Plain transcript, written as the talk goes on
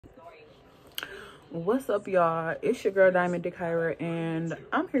What's up, y'all? It's your girl Diamond Dakyra, and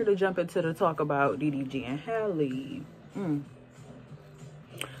I'm here to jump into the talk about DDG and Halle.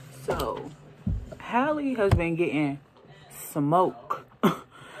 So Halle has been getting smoke.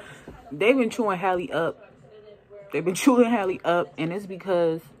 They've been chewing Halle up. And it's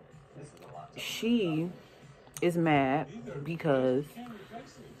because she is mad because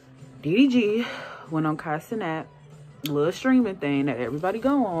DDG went on Kai Cenat, little streaming thing that everybody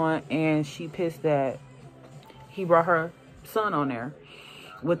go on, and she pissed that he brought her son on there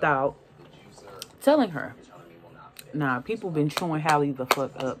without telling her. Nah, people been chewing Halle the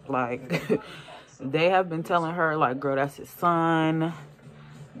fuck up. Like, they have been telling her, like, girl, that's his son.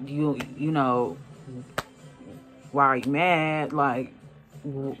 You know, why are you mad? Like,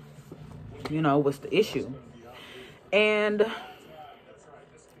 you know, what's the issue? And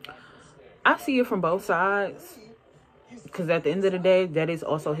I see it from both sides, because at the end of the day, that is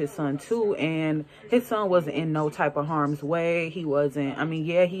also his son too, and his son wasn't in no type of harm's way. He wasn't, I mean,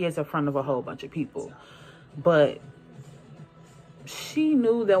 yeah, he is in front of a whole bunch of people, but she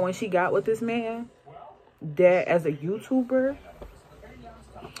knew that when she got with this man, that as a YouTuber,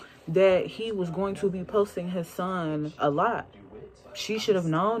 that he was going to be posting his son a lot. She should have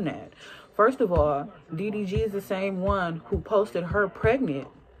known that. First of all, DDG is the same one who posted her pregnant.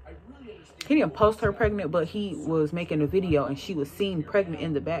 He didn't post her pregnant, but he was making a video and she was seen pregnant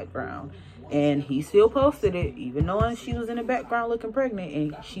in the background. And he still posted it, even though she was in the background looking pregnant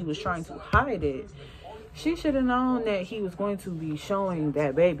and she was trying to hide it. She should have known that he was going to be showing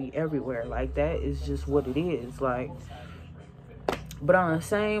that baby everywhere. Like, that is just what it is. Like, but on the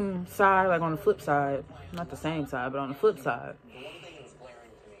same side, like on the flip side, not the same side, but on the flip side,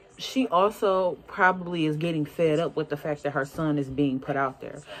 she also probably is getting fed up with the fact that her son is being put out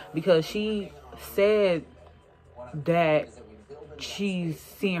there, because she said that she's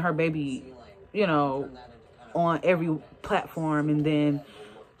seeing her baby, you know, on every platform, and then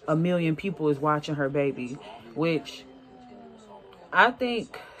 1 million people is watching her baby, which I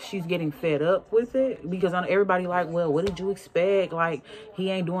think she's getting fed up with it, because everybody like, well, what did you expect? Like, he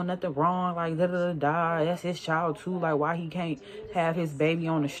ain't doing nothing wrong. Like, that's his child too. Like, why he can't have his baby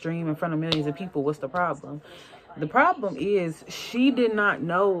on the stream in front of millions of people? What's the problem? The problem is she did not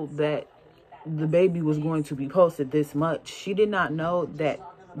know that the baby was going to be posted this much. She did not know that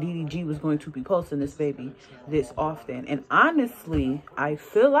DDG was going to be posting this baby this often. And honestly, I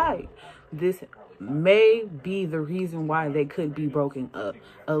feel like this may be the reason why they could be broken up.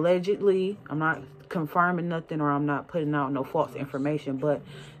 Allegedly, I'm not confirming nothing, or I'm not putting out no false information, but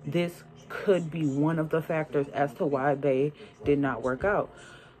this could be one of the factors as to why they did not work out.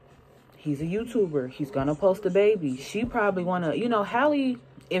 He's a YouTuber. He's gonna post a baby. She probably wanna, you know, Halle,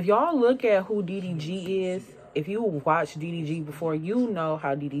 if y'all look at who DDG is, if you watch DDG before, you know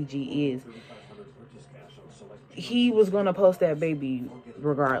how DDG is. He was going to post that baby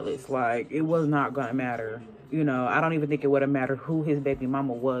regardless. Like, it was not going to matter. You know, I don't even think it would have mattered who his baby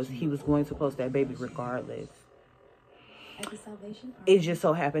mama was. He was going to post that baby regardless. It just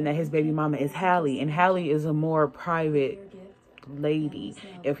so happened that his baby mama is Halle, and Halle is a more private lady.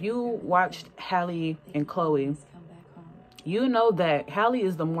 If you watched Halle and Chloe, you know that Halle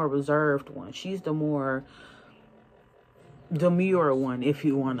is the more reserved one. She's the more demure one, if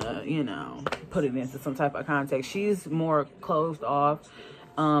you want to, you know, put it into some type of context. She's more closed off.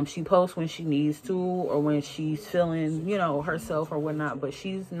 She posts when she needs to, or when she's feeling, you know, herself or whatnot, but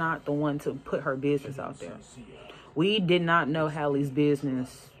she's not the one to put her business out there. We did not know Halle's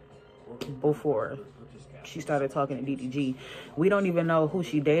business before she started talking to DDG. We don't even know who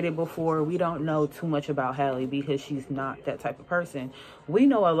she dated before. We don't know too much about Halle because she's not that type of person. We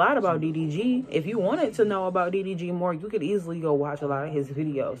know a lot about DDG. If you wanted to know about DDG more, you could easily go watch a lot of his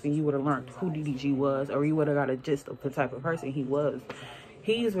videos and you would have learned who DDG was, or you would have got a gist of the type of person he was.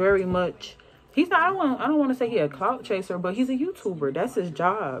 He's very much, he's not, I don't want to say he's a clout chaser, but he's a YouTuber. That's his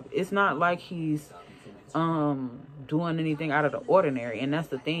job. It's not like he's doing anything out of the ordinary, and that's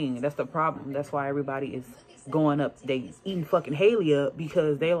the thing. That's the problem. That's why everybody is going up. They eating fucking Halle up,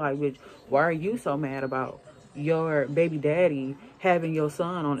 because they like, bitch, why are you so mad about your baby daddy having your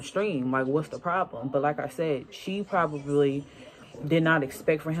son on the stream? Like, what's the problem? But like I said, she probably did not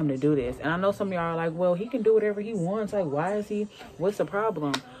expect for him to do this. And I know some of y'all are like, well, he can do whatever he wants. Like, why is he, what's the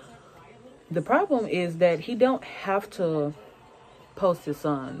problem? The problem is that he don't have to post his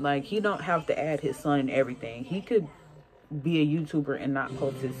son. Like, he don't have to add his son and everything. He could be a YouTuber and not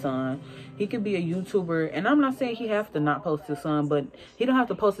post his son. He could be a YouTuber, and I'm not saying he have to not post his son, but he don't have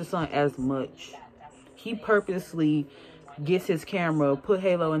to post his son as much. He purposely gets his camera, put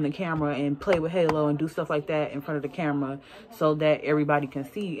Halo in the camera and play with Halo and do stuff like that in front of the camera so that everybody can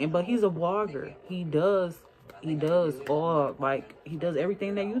see. But he's a vlogger. He does all, like, he does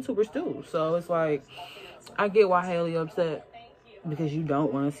everything that YouTubers do. So it's like, I get why Halle upset, because you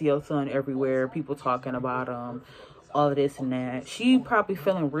don't want to see your son everywhere, people talking about him, all of this and that. She probably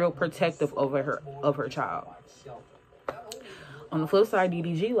feeling real protective of her child. On the flip side,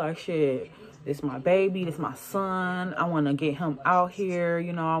 DDG like, shit, this my baby, this my son. I want to get him out here,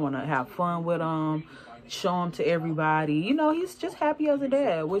 you know, I want to have fun with him, show him to everybody. You know, he's just happy as a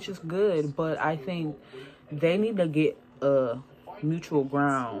dad, which is good. But I think they need to get a mutual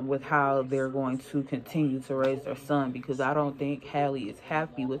ground with how they're going to continue to raise their son, because I don't think Halle is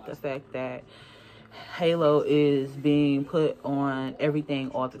happy with the fact that Halo is being put on everything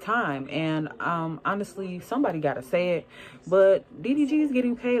all the time. And honestly, somebody gotta say it, but DDG is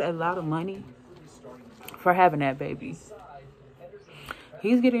getting paid a lot of money for having that baby.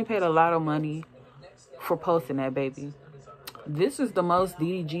 He's getting paid a lot of money for posting that baby. This is the most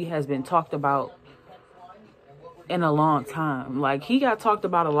DDG has been talked about in a long time. Like, he got talked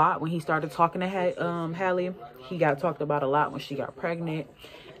about a lot when he started talking to Halle. He got talked about a lot when she got pregnant.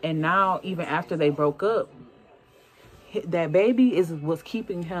 And now, even after they broke up, that baby is what's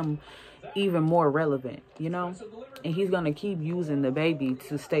keeping him even more relevant, you know? And he's going to keep using the baby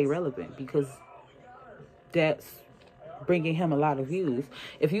to stay relevant, because that's bringing him a lot of views.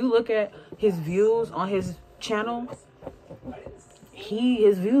 If you look at his views on his channel,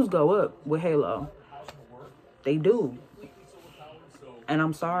 his views go up with Halo. They do. And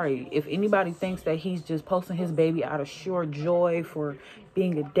I'm sorry, if anybody thinks that he's just posting his baby out of sheer joy for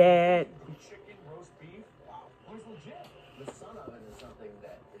being a dad,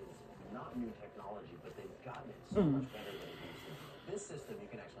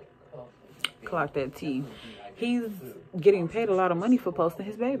 clock that T. He's getting paid a lot of money for posting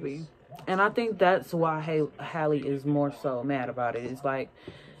his baby. And I think that's why Halle is more so mad about it. It's like,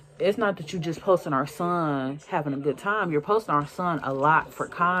 it's not that you just posting our son having a good time. You're posting our son a lot for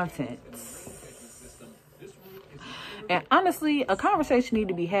content. And honestly, a conversation need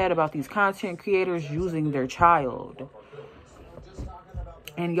to be had about these content creators using their child.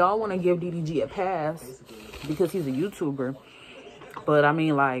 And y'all want to give DDG a pass because he's a YouTuber. But I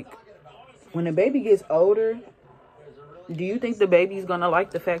mean, like, when the baby gets older, do you think the baby's going to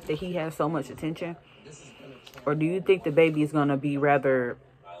like the fact that he has so much attention? Or do you think the baby is going to be rather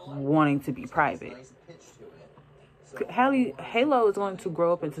wanting to be private? Halo is going to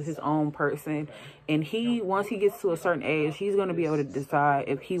grow up into his own person, and once he gets to a certain age, he's going to be able to decide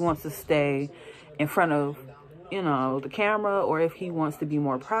if he wants to stay in front of, you know, the camera, or if he wants to be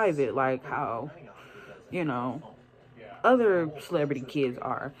more private, like how, you know, other celebrity kids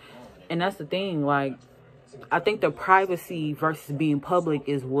are. And that's the thing, like, I think the privacy versus being public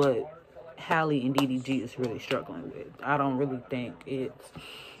is what Halle and DDG is really struggling with. I don't really think it's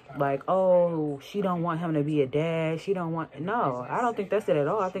like, oh, she don't want him to be a dad. No, I don't think that's it at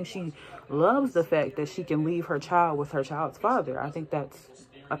all. I think she loves the fact that she can leave her child with her child's father. I think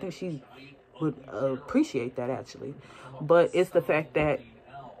she would appreciate that, actually. But it's the fact that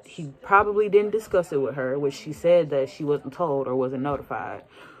he probably didn't discuss it with her, which she said that she wasn't told or wasn't notified,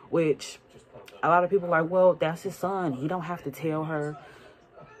 which a lot of people are like, well, that's his son. He don't have to tell her.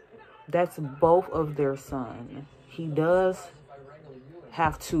 That's both of their son. He does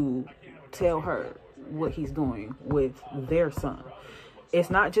have to tell her what he's doing with their son. It's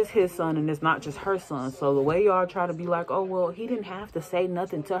not just his son, and it's not just her son. So the way y'all try to be like, oh, well, he didn't have to say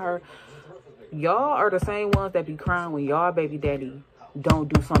nothing to her. Y'all are the same ones that be crying when y'all baby daddy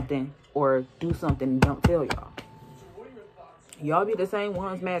don't do something, or do something and don't tell y'all. Y'all be the same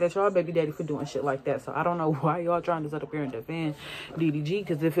ones mad at y'all baby daddy for doing shit like that. So I don't know why y'all trying to sit up here and defend DDG.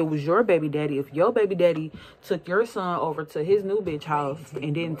 Because if it was your baby daddy, if your baby daddy took your son over to his new bitch house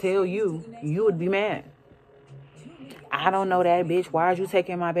and didn't tell you, you would be mad. I don't know that bitch. Why are you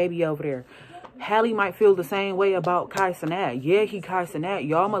taking my baby over there? Halle might feel the same way about Kai Cenat. Yeah, he Kai Cenat.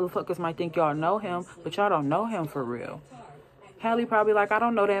 Y'all motherfuckers might think y'all know him, but y'all don't know him for real. Halle probably like, I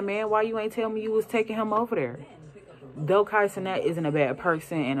don't know that man. Why you ain't tell me you was taking him over there? Though Kai Cenat isn't a bad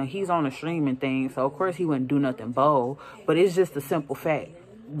person, and he's on a streaming thing, so of course he wouldn't do nothing bold, but it's just a simple fact.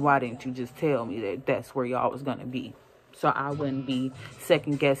 Why didn't you just tell me that that's where y'all was gonna be, so I wouldn't be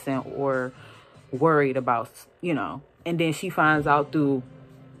second guessing or worried about, you know? And then she finds out through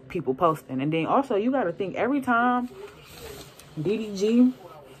people posting. And then also, you gotta think, every time DDG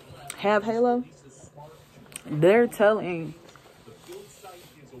have Halo, they're tagging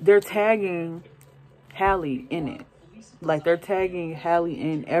Halle in it. Like, they're tagging Halle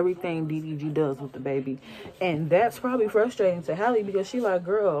in everything DDG does with the baby. And that's probably frustrating to Halle because she like,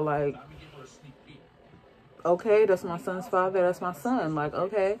 girl, like, okay, that's my son's father. That's my son. Like,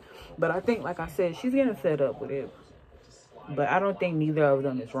 okay. But I think, like I said, she's getting fed up with it. But I don't think neither of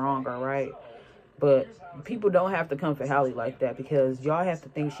them is wrong or right. But people don't have to come for Halle like that, because y'all have to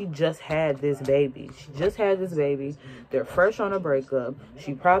think she just had this baby. She just had this baby. They're fresh on a breakup.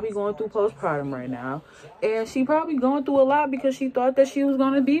 She probably going through postpartum right now. And she probably going through a lot because she thought that she was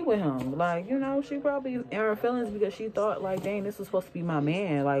going to be with him. Like, you know, she probably in her feelings because she thought, like, dang, this was supposed to be my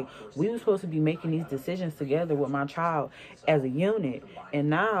man. Like, we were supposed to be making these decisions together with my child as a unit. And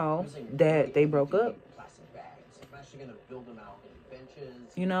now that they broke up,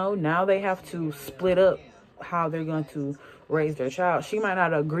 you know, now they have to split up how they're going to raise their child. She might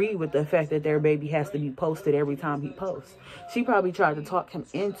not agree with the fact that their baby has to be posted every time he posts. She probably tried to talk him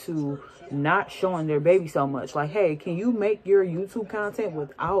into not showing their baby so much. Like, hey, can you make your YouTube content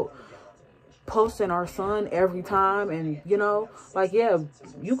without posting our son every time? And, you know, like, yeah,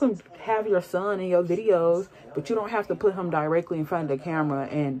 you can have your son in your videos, but you don't have to put him directly in front of the camera.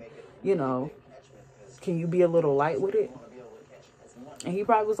 And, you know, can you be a little light with it? And he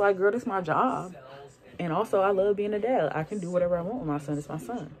probably was like, girl, this is my job. And also, I love being a dad. I can do whatever I want with my son. It's my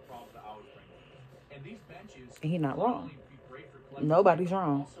son. And he's not wrong. Nobody's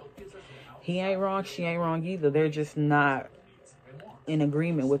wrong. He ain't wrong. She ain't wrong either. They're just not in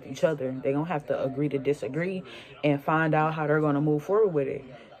agreement with each other. They're going to have to agree to disagree and find out how they're going to move forward with it.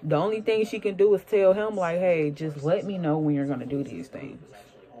 The only thing she can do is tell him, like, hey, just let me know when you're going to do these things.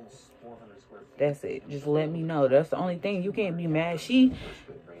 That's it. Just let me know. That's the only thing. You can't be mad. She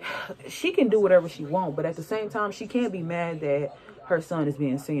can do whatever she wants, but at the same time, she can't be mad that her son is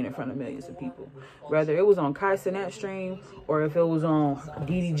being seen in front of millions of people. Whether it was on Kai Cenat stream or if it was on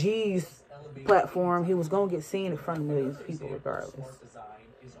DDG's platform, he was going to get seen in front of millions of people regardless.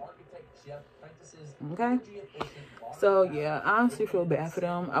 Okay? So, yeah, I honestly feel bad for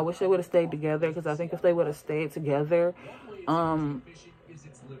them. I wish they would have stayed together, because I think if they would have stayed together,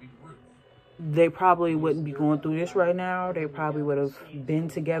 they probably wouldn't be going through this right now. They probably would have been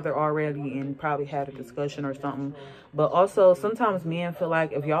together already and probably had a discussion or something. But also, sometimes men feel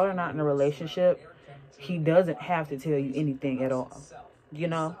like if y'all are not in a relationship, he doesn't have to tell you anything at all. You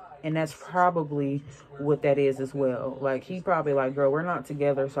know? And that's probably what that is as well. Like, he probably like, girl, we're not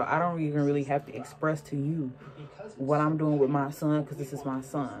together, so I don't even really have to express to you what I'm doing with my son, because this is my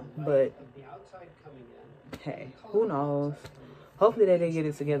son. But, hey, who knows? Hopefully they did get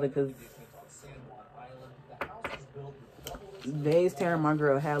it together, because they's tearing my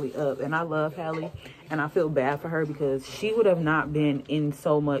girl Halle up. And I love Halle, and I feel bad for her, because she would have not been in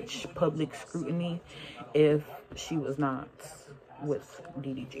so much public scrutiny if she was not with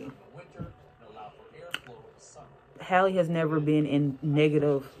DDG. Halle has never been in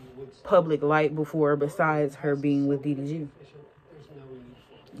negative public light before besides her being with DDG.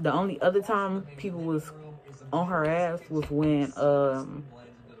 The only other time people was on her ass was when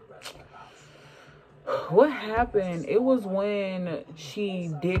what happened? It was when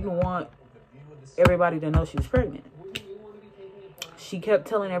she didn't want everybody to know she was pregnant. She kept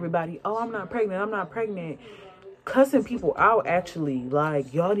telling everybody, oh, I'm not pregnant, I'm not pregnant. Cussing people out, actually.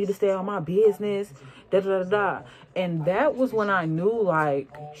 Like, y'all need to stay on my business. Da da da da. And that was when I knew, like,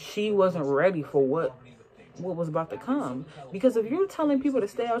 she wasn't ready for what was about to come. Because if you're telling people to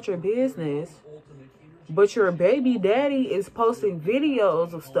stay out your business, but your baby daddy is posting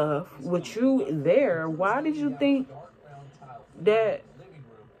videos of stuff with you there, why did you think that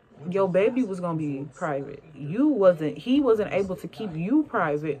your baby was gonna be private? He wasn't able to keep you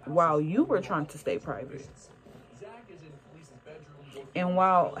private while you were trying to stay private. And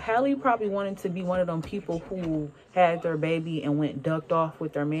while Halle probably wanted to be one of them people who had their baby and went ducked off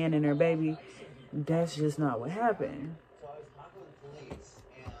with their man and their baby, that's just not what happened.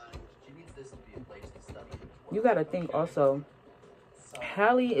 You gotta think also,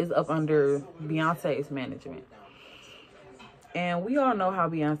 Halle is up under Beyonce's management. And we all know how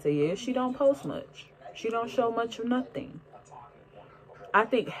Beyonce is. She don't post much. She don't show much of nothing. I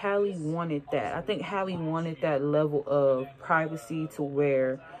think Halle wanted that. I think Halle wanted that level of privacy to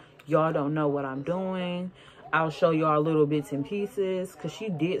where y'all don't know what I'm doing. I'll show y'all little bits and pieces, because she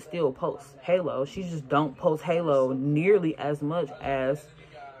did still post Halo. She just don't post Halo nearly as much as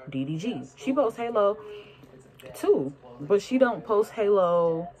DDG. She posts Halo too, but she don't post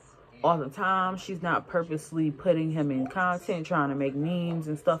Halo all the time. She's not purposely putting him in content, trying to make memes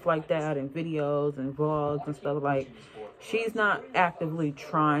and stuff like that, and videos and vlogs and stuff. Like, she's not actively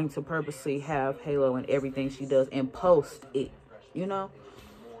trying to purposely have Halo in everything she does and post it, you know?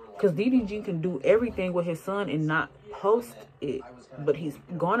 Because DDG can do everything with his son and not post it. But he's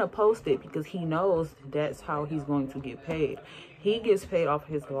going to post it because he knows that's how he's going to get paid. He gets paid off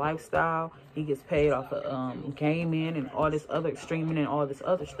his lifestyle. He gets paid off of gaming and all this other streaming and all this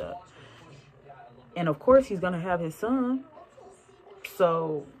other stuff. And of course, he's going to have his son.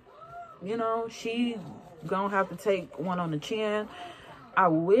 So, you know, she going to have to take one on the chin. I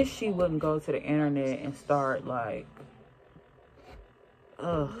wish she wouldn't go to the internet and start like,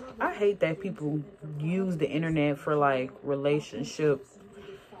 I hate that people use the internet for like relationship,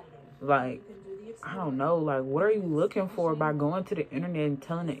 like, I don't know, like, what are you looking for by going to the internet and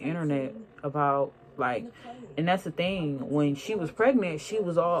telling the internet about, like, and that's the thing, when she was pregnant, she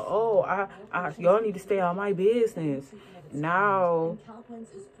was all, y'all need to stay out of my business. Now,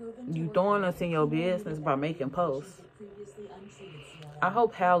 you throwing us in your business by making posts. I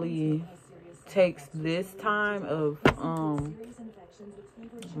hope Halle takes this time of,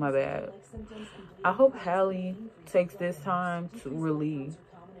 my bad. I hope Halle takes this time to really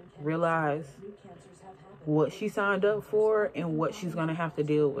realize what she signed up for and what she's going to have to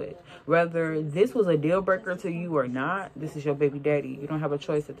deal with. Whether this was a deal breaker to you or not, this is your baby daddy. You don't have a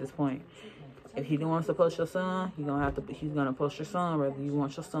choice at this point. If he wants to post your son, he's gonna post your son, whether you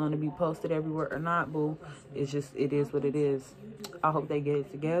want your son to be posted everywhere or not, boo. It's just, it is what it is. I hope they get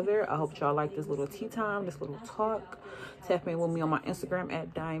it together. I hope y'all like this little tea time, this little talk. Tap in with me on my Instagram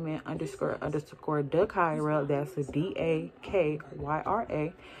at Diamond__Dakyra. That's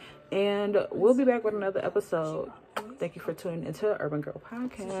DAKYRA. And we'll be back with another episode. Thank you for tuning into Urban Girl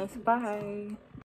Podcast. Bye.